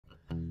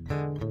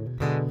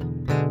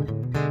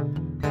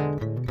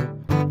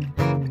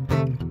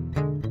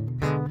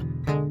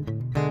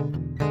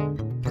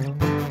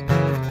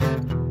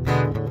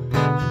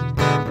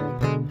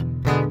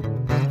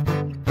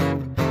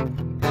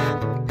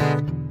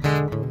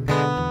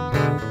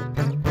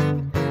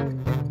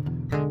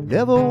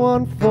Never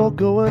one for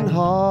going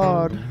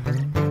hard.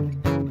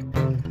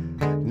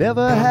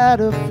 Never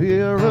had a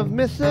fear of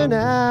missing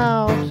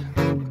out.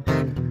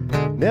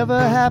 Never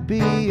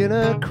happy in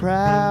a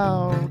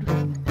crowd.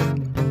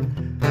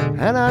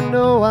 And I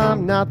know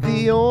I'm not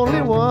the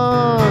only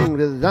one,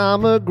 'cause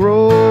I'm a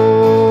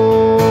grown-ass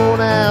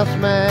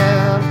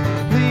man.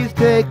 Please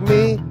take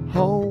me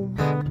home.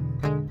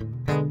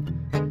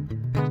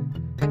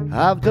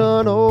 I've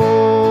done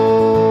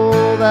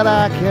all that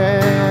I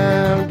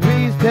can.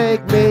 Please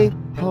take me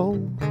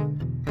home.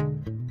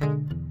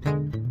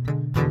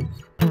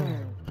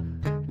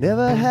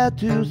 Never had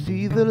to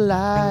see the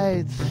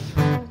lights.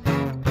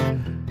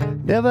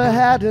 Never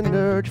had an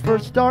urge for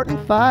starting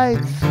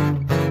fights.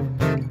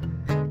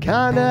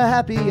 Kinda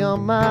happy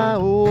on my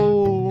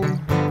own.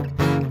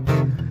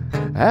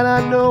 And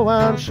I know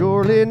I'm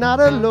surely not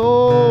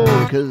alone,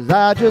 'cause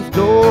I just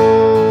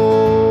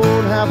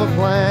don't have a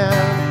plan.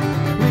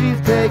 Please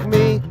take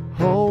me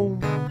home.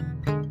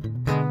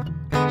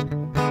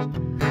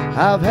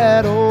 I've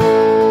had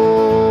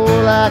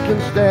all I can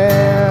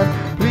stand.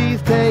 Please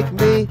take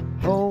me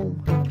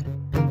home.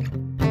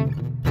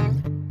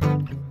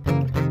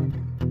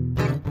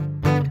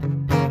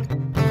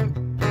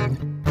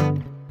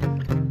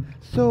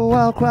 So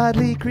I'll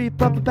quietly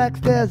creep up the back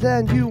stairs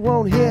and you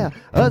won't hear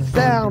a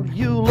sound.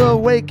 You'll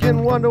awake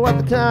and wonder what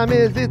the time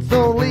is. It's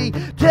only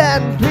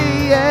 10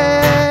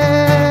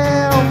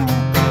 p.m.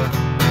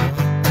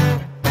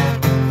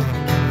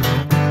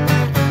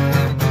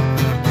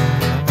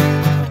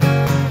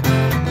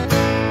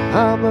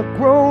 I'm a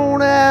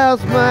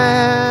grown-ass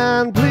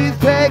man. Please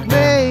take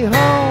me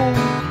home.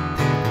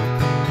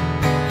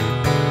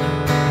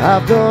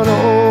 I've done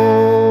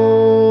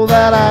all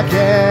that I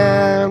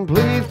can.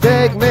 Please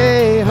take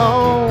me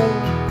home.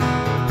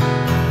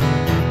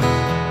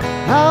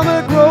 I'm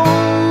a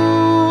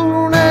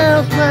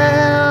grown-ass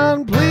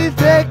man. Please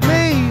take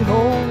me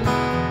home.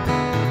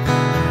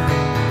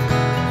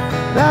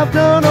 I've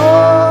done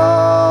all